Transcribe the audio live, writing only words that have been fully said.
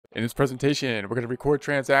In this presentation, we're going to record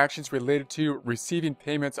transactions related to receiving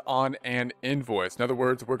payments on an invoice. In other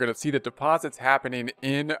words, we're going to see the deposits happening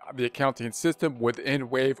in the accounting system within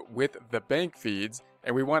Wave with the bank feeds,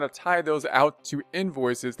 and we want to tie those out to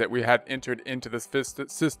invoices that we had entered into this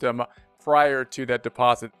system prior to that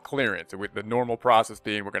deposit clearance. So with the normal process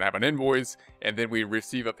being, we're going to have an invoice and then we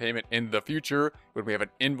receive a payment in the future. When we have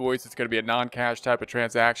an invoice, it's going to be a non-cash type of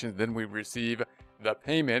transaction. Then we receive the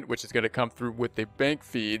payment, which is going to come through with the bank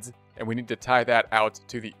feeds, and we need to tie that out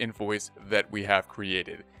to the invoice that we have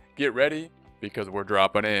created. Get ready, because we're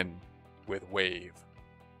dropping in with Wave.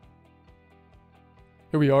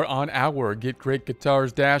 Here we are on our Get Great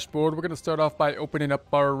Guitars dashboard. We're going to start off by opening up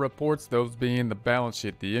our reports, those being the balance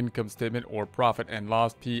sheet, the income statement, or profit and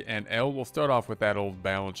loss P&L. We'll start off with that old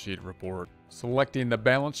balance sheet report. Selecting the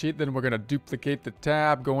balance sheet, then we're going to duplicate the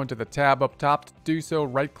tab, going to the tab up top. To do so,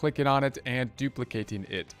 right-clicking on it and duplicating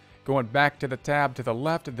it. Going back to the tab to the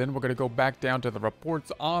left, then we're going to go back down to the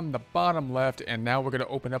reports on the bottom left, and now we're going to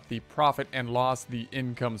open up the profit and loss, the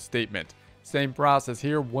income statement. Same process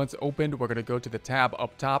here. Once opened, we're going to go to the tab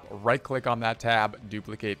up top, right-click on that tab,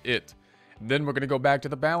 duplicate it. Then we're going to go back to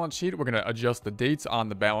the balance sheet. We're going to adjust the dates on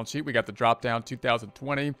the balance sheet. We got the drop down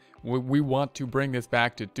 2020. We want to bring this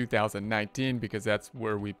back to 2019 because that's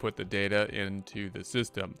where we put the data into the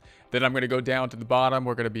system. Then I'm going to go down to the bottom.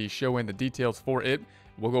 We're going to be showing the details for it.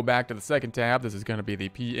 We'll go back to the second tab. This is going to be the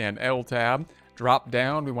P&L tab. Drop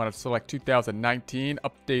down. We want to select 2019,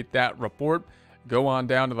 update that report. Go on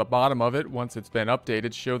down to the bottom of it. Once it's been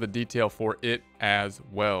updated, show the detail for it as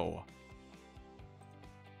well.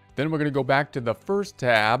 Then we're going to go back to the first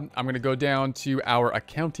tab. I'm going to go down to our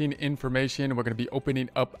accounting information. We're going to be opening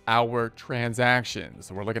up our transactions.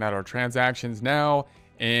 So we're looking at our transactions now,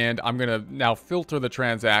 and I'm going to now filter the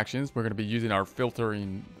transactions. We're going to be using our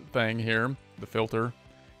filtering thing here, the filter.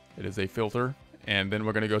 It is a filter. And then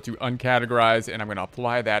we're going to go to uncategorize, and I'm going to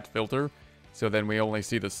apply that filter. So then we only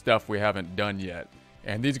see the stuff we haven't done yet.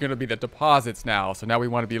 And these are going to be the deposits now. So now we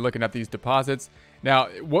want to be looking at these deposits. Now,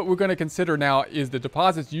 what we're going to consider now is the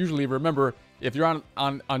deposits. Usually, remember, if you're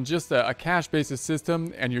on just a cash basis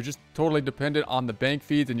system and you're just totally dependent on the bank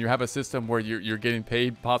feeds, and you have a system where you're getting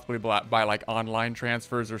paid possibly by like online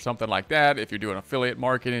transfers or something like that. If you're doing affiliate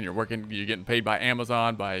marketing, you're getting paid by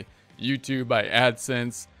Amazon, by YouTube, by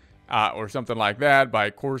AdSense, or something like that, by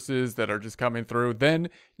courses that are just coming through, then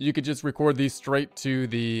you could just record these straight to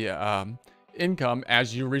the income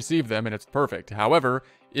as you receive them, and it's perfect. However,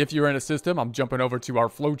 if you're in a system, I'm jumping over to our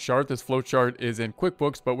flowchart. This flowchart is in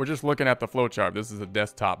QuickBooks, but we're just looking at the flowchart. This is a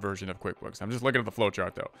desktop version of QuickBooks. I'm just looking at the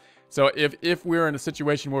flowchart though. So if we're in a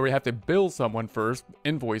situation where we have to bill someone first,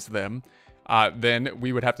 invoice them, then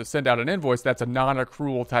we would have to send out an invoice. That's a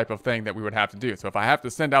non-accrual type of thing that we would have to do. So if I have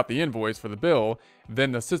to send out the invoice for the bill,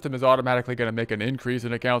 then the system is automatically going to make an increase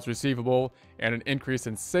in accounts receivable and an increase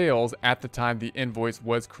in sales at the time the invoice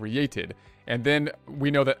was created. And then we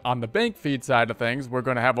know that on the bank feed side of things, we're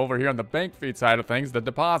going to have over here on the bank feed side of things, the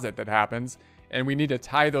deposit that happens. And we need to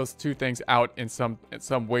tie those two things out in some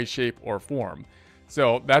way, shape, or form.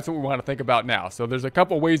 So that's what we want to think about now. So there's a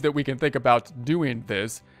couple ways that we can think about doing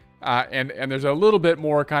this. And there's a little bit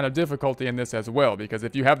more kind of difficulty in this as well, because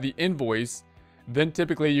if you have the invoice, then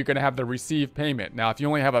typically you're going to have the receive payment. Now, if you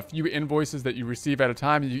only have a few invoices that you receive at a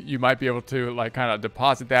time, you might be able to like kind of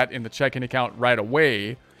deposit that in the checking account right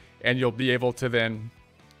away, and you'll be able to then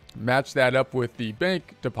match that up with the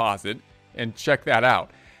bank deposit and check that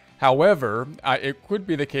out. However, it could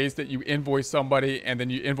be the case that you invoice somebody and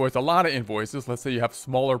then you invoice a lot of invoices. Let's say you have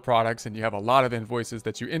smaller products and you have a lot of invoices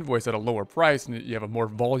that you invoice at a lower price, and you have a more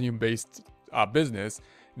volume-based business.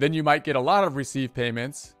 Then you might get a lot of received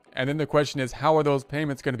payments. And then the question is, how are those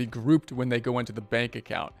payments going to be grouped when they go into the bank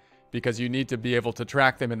account? Because you need to be able to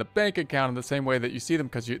track them in the bank account in the same way that you see them,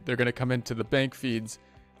 because they're going to come into the bank feeds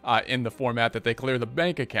in the format that they clear the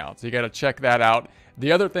bank account. So you got to check that out.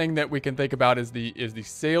 The other thing that we can think about is the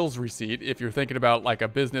sales receipt. If you're thinking about like a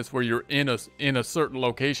business where you're in a certain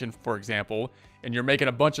location, for example, and you're making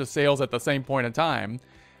a bunch of sales at the same point in time,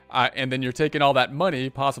 and then you're taking all that money,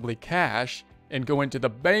 possibly cash, and going to the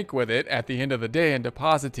bank with it at the end of the day and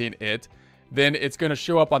depositing it, then it's going to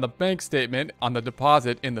show up on the bank statement on the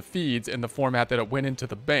deposit in the feeds in the format that it went into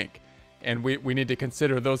the bank. And we need to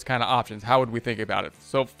consider those kind of options. How would we think about it?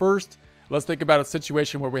 So first, let's think about a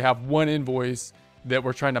situation where we have one invoice that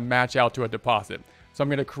we're trying to match out to a deposit. So I'm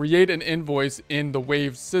going to create an invoice in the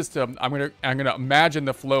Wave system. I'm going to imagine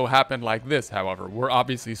the flow happen like this. However, we're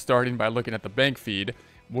obviously starting by looking at the bank feed.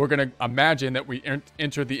 We're going to imagine that we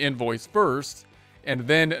enter the invoice first, and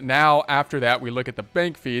then now after that we look at the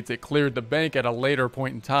bank feeds. It cleared the bank at a later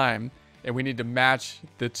point in time, and we need to match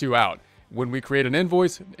the two out. When we create an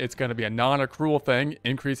invoice, it's going to be a non-accrual thing,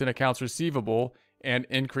 increase in accounts receivable and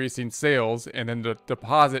increasing sales, and then the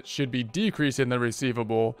deposit should be decreasing the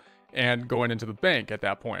receivable and going into the bank at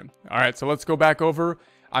that point. All right, so let's go back over.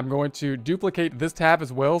 I'm going to duplicate this tab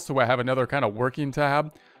as well, so I have another kind of working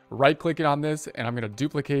tab. Right-clicking on this, and I'm going to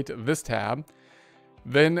duplicate this tab.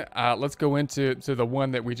 Then let's go into the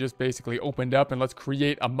one that we just basically opened up, and let's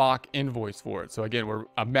create a mock invoice for it. So again, we're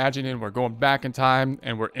imagining we're going back in time,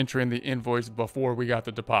 and we're entering the invoice before we got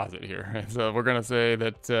the deposit here. So we're going to say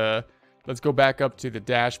that let's go back up to the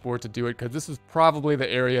dashboard to do it, because this is probably the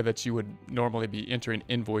area that you would normally be entering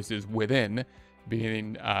invoices within,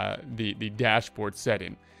 being the dashboard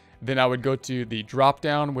setting. Then I would go to the drop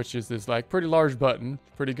down, which is this like pretty large button,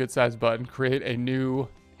 pretty good sized button, create a new,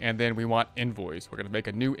 and then we want invoice. We're going to make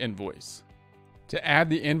a new invoice. To add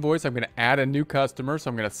the invoice, I'm going to add a new customer.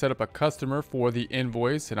 So I'm going to set up a customer for the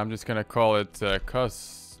invoice, and I'm just going to call it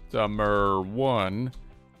customer 1,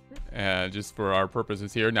 just for our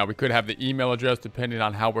purposes here. Now we could have the email address depending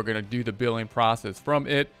on how we're going to do the billing process from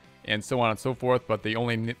it, and so on and so forth, but the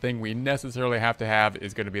only thing we necessarily have to have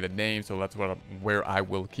is going to be the name, so that's where I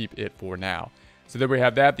will keep it for now. So there we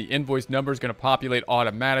have that. The invoice number is going to populate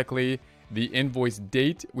automatically. The invoice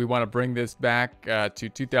date, we want to bring this back to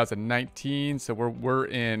 2019, so we're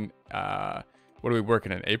in, what are we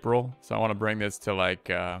working in, April? So I want to bring this to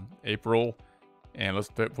like April, and let's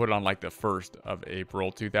put it on like the 1st of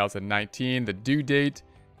April 2019. The due date,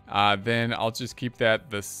 then I'll just keep that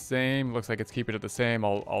the same. Looks like it's keeping it the same.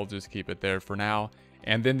 I'll just keep it there for now.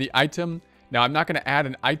 And then the item. Now I'm not going to add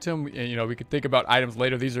an item. You know, we could think about items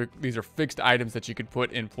later. These are fixed items that you could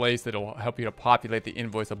put in place that'll help you to populate the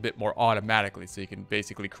invoice a bit more automatically. So you can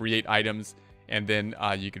basically create items, and then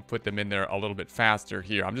you can put them in there a little bit faster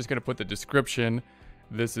here. I'm just going to put the description.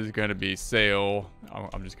 This is going to be sale.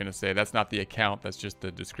 I'm just going to say that's not the account. That's just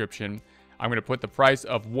the description. I'm going to put the price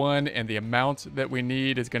of 1, and the amount that we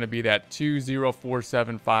need is going to be that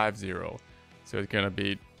 204750. So it's going to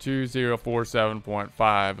be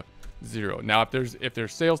 2047.50. Now, if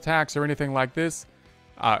there's sales tax or anything like this,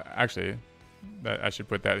 actually, I should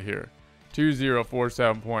put that here,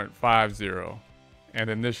 2047.50, and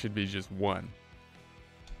then this should be just 1.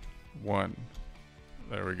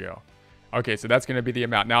 There we go. Okay, so that's going to be the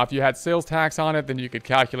amount. Now, if you had sales tax on it, then you could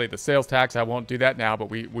calculate the sales tax. I won't do that now, but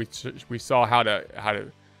we saw how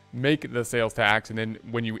to make the sales tax, and then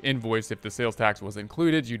when you invoice, if the sales tax was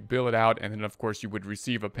included, you'd bill it out, and then of course you would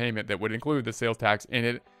receive a payment that would include the sales tax in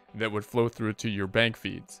it that would flow through to your bank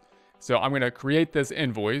feeds. So I'm going to create this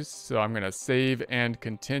invoice. So I'm going to save and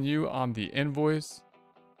continue on the invoice.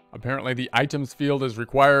 Apparently the items field is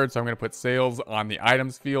required, so I'm going to put sales on the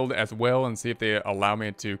items field as well and see if they allow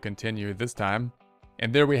me to continue this time.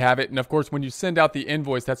 And there we have it. And of course, when you send out the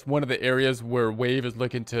invoice, that's one of the areas where Wave is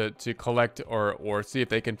looking to collect or see if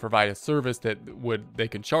they can provide a service that they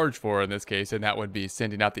can charge for in this case, and that would be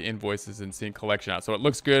sending out the invoices and seeing collection out. So it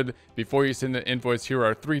looks good. Before you send the invoice, here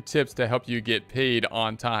are 3 tips to help you get paid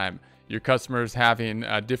on time. Your customers having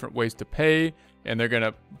different ways to pay, and they're going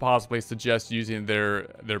to possibly suggest using their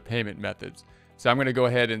payment methods. So I'm going to go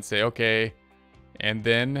ahead and say okay, and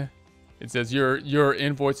then it says your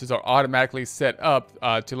invoices are automatically set up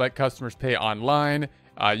to let customers pay online.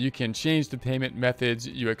 You can change the payment methods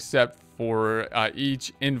you accept for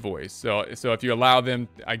each invoice. So if you allow them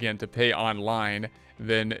again to pay online,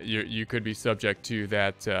 then you could be subject to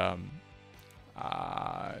that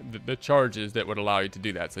the charges that would allow you to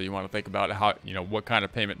do that. So you want to think about how, what kind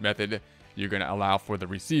of payment method you're going to allow for the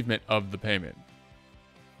receivement of the payment.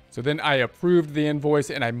 So then I approved the invoice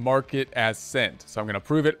and I mark it as sent. So I'm going to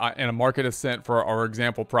approve it and mark it as sent for our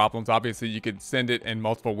example problems. Obviously, you could send it in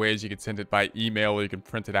multiple ways. You could send it by email, or you can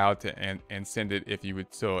print it out and send it if you'd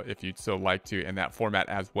so like to in that format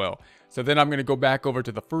as well. So then I'm going to go back over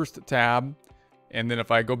to the first tab. And then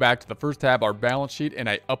if I go back to the first tab, our balance sheet, and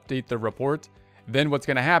I update the report, then what's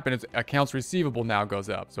going to happen is accounts receivable now goes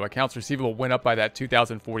up. So accounts receivable went up by that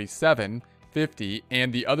 2047.50,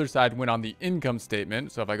 and the other side went on the income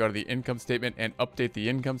statement. So if I go to the income statement and update the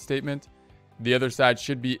income statement, the other side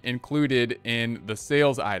should be included in the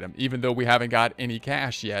sales item, even though we haven't got any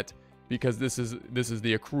cash yet, because this is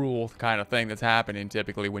the accrual kind of thing that's happening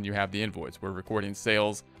typically when you have the invoice. We're recording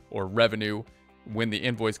sales or revenue when the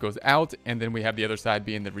invoice goes out, and then we have the other side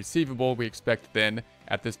being the receivable. We expect then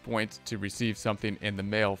at this point to receive something in the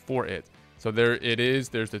mail for it. So there it is.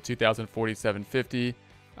 There's the 2047.50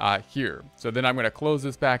 here. So then I'm going to close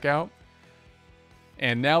this back out.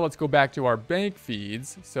 And now let's go back to our bank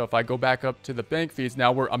feeds. So if I go back up to the bank feeds,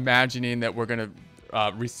 now we're imagining that we're going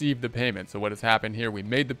to receive the payment. So what has happened here, we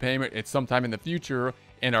made the payment. It's sometime in the future,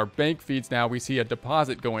 In our bank feeds now, we see a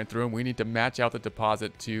deposit going through, and we need to match out the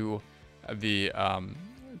deposit to the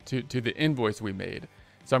to the invoice we made.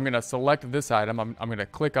 So I'm going to select this item. I'm going to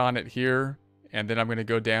click on it here, and then I'm going to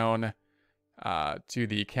go down to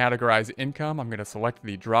the categorize income. I'm going to select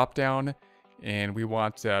the drop down, and we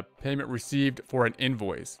want payment received for an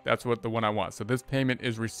invoice. That's what the one I want. So this payment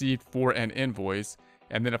is received for an invoice.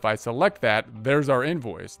 And then if I select that, there's our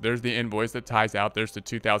invoice. There's the invoice that ties out. There's the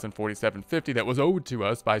 $2,047.50 that was owed to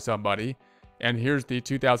us by somebody. And here's the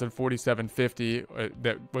 $2,047.50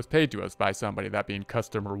 that was paid to us by somebody. That being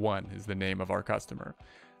customer 1 is the name of our customer.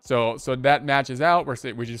 So that matches out.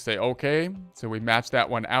 We just say okay. So we match that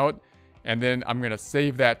one out. And then I'm going to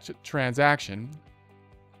save that transaction.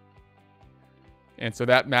 And so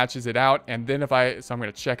that matches it out. And then I'm going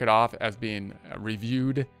to check it off as being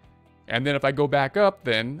reviewed. And then if I go back up,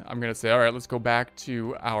 then I'm going to say, all right, let's go back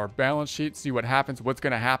to our balance sheet, see what happens. What's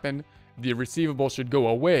going to happen? The receivable should go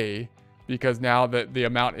away because now the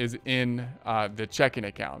amount is in the checking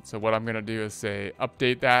account. So what I'm going to do is say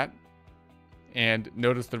update that. And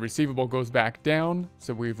notice the receivable goes back down.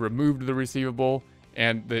 So we've removed the receivable.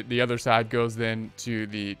 And the other side goes then to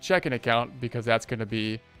the checking account because that's going to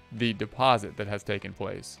be the deposit that has taken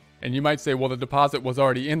place. And you might say, well, the deposit was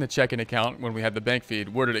already in the checking account when we had the bank feed.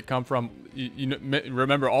 Where did it come from? You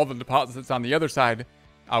remember all the deposits on the other side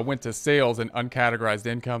went to sales and uncategorized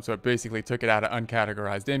income. So it basically took it out of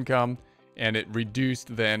uncategorized income and it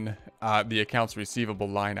reduced then the accounts receivable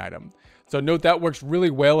line item. So note that works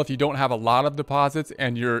really well if you don't have a lot of deposits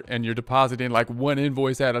and you're depositing like one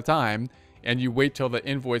invoice at a time. And you wait till the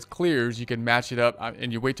invoice clears, you can match it up,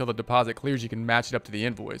 and you wait till the deposit clears, you can match it up to the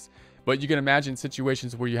invoice. But you can imagine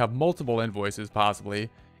situations where you have multiple invoices possibly,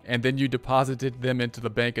 and then you deposited them into the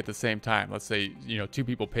bank at the same time. Let's say, 2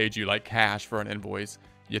 people paid you like cash for an invoice.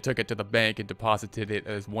 You took it to the bank and deposited it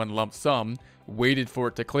as one lump sum, waited for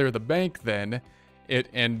it to clear the bank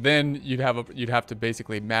and then you'd have to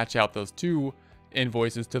basically match out those 2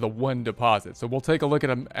 invoices to the one deposit. So we'll take a look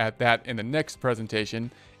at that in the next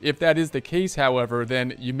presentation. If that is the case, however,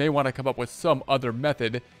 then you may want to come up with some other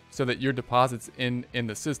method so that your deposits in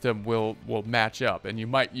the system will match up. And you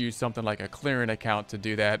might use something like a clearing account to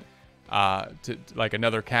do that, to like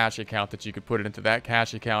another cash account that you could put it into that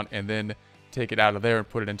cash account and then take it out of there and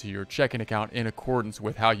put it into your checking account in accordance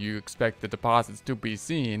with how you expect the deposits to be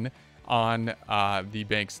seen on the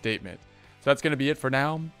bank statement. So that's going to be it for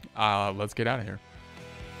now. Let's get out of here.